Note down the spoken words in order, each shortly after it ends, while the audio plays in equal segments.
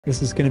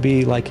This is going to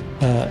be like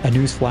a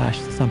newsflash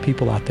to some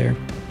people out there.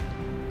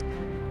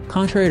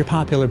 Contrary to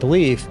popular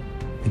belief,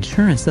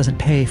 insurance doesn't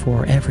pay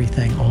for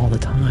everything all the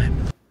time.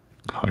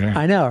 Oh, yeah.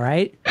 I know,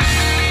 right?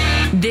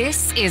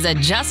 This is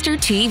Adjuster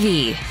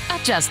TV,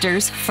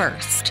 Adjusters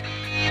First.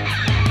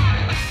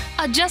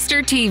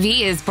 Adjuster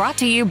TV is brought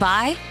to you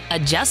by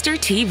Adjuster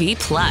TV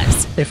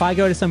Plus. If I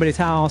go to somebody's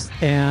house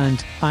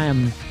and I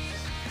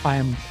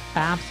am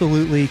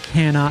absolutely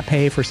cannot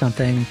pay for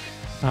something,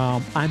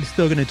 I'm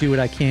still going to do what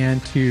I can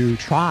to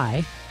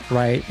try,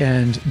 right?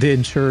 And the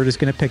insured is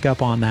going to pick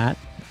up on that.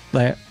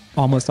 They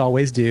almost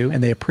always do,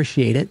 and they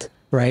appreciate it,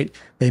 right?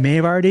 They may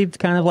have already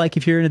kind of like,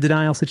 if you're in a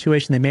denial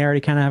situation, they may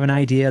already kind of have an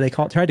idea. They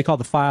tried to call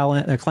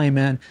the claim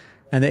in,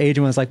 and the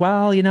agent was like,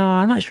 well, you know,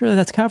 I'm not sure that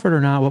that's covered or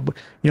not. But,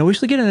 you know, we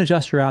should get an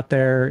adjuster out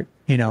there,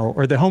 you know,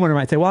 or the homeowner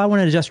might say, well, I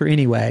want an adjuster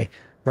anyway,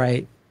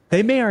 right?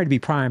 They may already be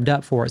primed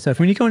up for it. So if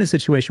when you go in a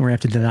situation where you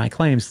have to deny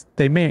claims,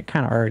 they may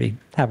kind of already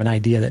have an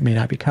idea that may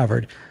not be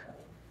covered.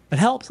 It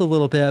helps a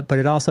little bit, but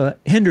it also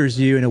hinders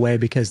you in a way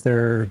because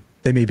they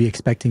may be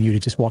expecting you to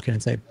just walk in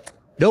and say,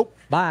 nope,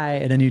 bye,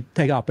 and then you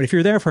take off. But if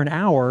you're there for an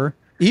hour,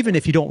 even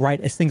if you don't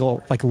write a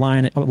single like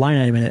line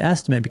item in an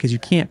estimate because you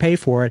can't pay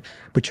for it,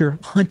 but you're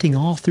hunting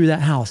all through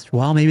that house.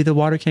 Well, maybe the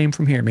water came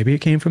from here. Maybe it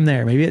came from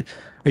there.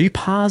 Are you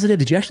positive?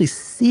 Did you actually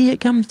see it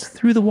come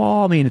through the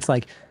wall? I mean, it's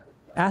like,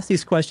 ask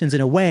these questions in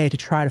a way to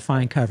try to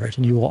find coverage,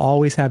 and you will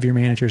always have your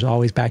managers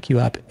always back you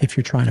up if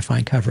you're trying to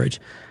find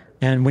coverage.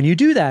 And when you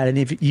do that, and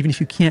even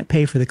if you can't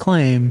pay for the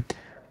claim,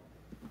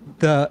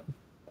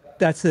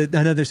 that's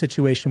another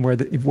situation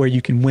where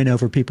you can win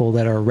over people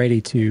that are ready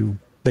to,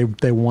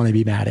 they want to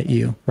be mad at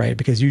you, right?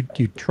 Because you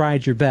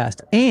tried your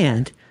best.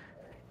 And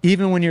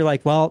even when you're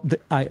like, well,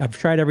 I've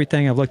tried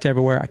everything, I've looked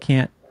everywhere, I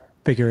can't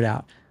figure it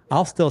out,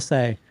 I'll still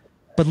say,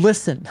 but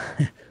listen,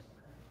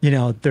 you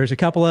know, there's a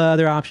couple of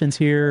other options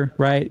here,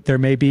 right? There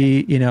may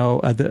be, you know,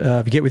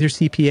 get with your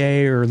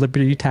CPA or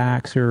Liberty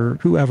Tax or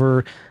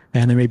whoever,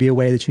 and there may be a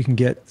way that you can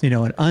get, you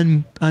know,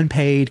 an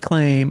unpaid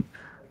claim,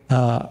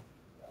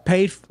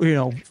 paid, you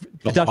know,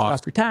 deducted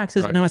off your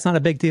taxes. Right. No, it's not a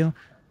big deal.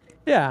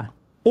 Yeah.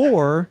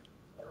 Or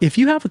if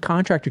you have a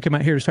contractor come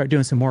out here to start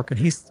doing some work and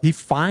he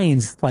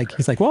finds, like,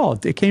 he's like, well,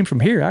 it came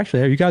from here.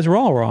 Actually, you guys are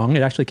all wrong.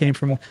 It actually came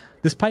from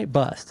this pipe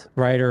bust,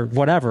 right? Or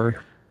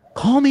whatever.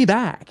 Call me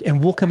back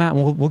and we'll come out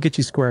and we'll get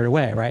you squared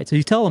away, right? So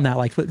you tell them that,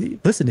 like,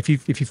 listen, if you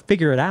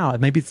figure it out,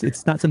 maybe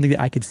it's not something that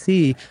I could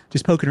see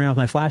just poking around with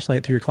my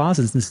flashlight through your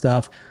closets and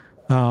stuff,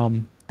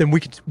 then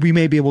we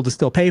may be able to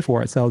still pay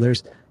for it. So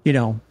there's, you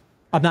know,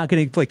 I'm not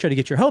going to like try to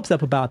get your hopes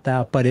up about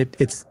that, but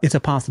it's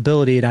a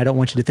possibility, and I don't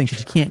want you to think that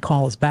you can't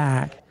call us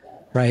back,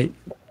 right?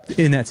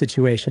 In that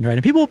situation, right?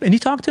 And you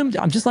talk to them,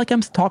 I'm just like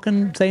I'm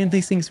saying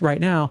these things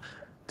right now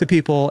to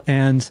people,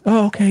 and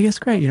oh, okay, yes,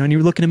 great, you know, and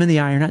you're looking them in the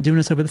eye, you're not doing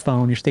this over the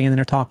phone, you're standing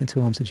there talking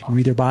to them so you can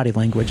read their body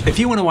language. If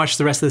you want to watch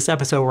the rest of this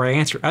episode where I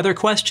answer other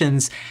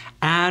questions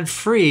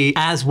ad-free,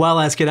 as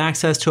well as get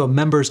access to a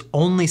members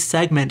only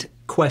segment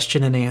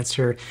question and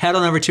answer, head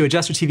on over to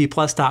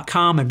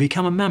adjustertvplus.com and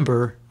become a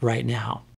member right now.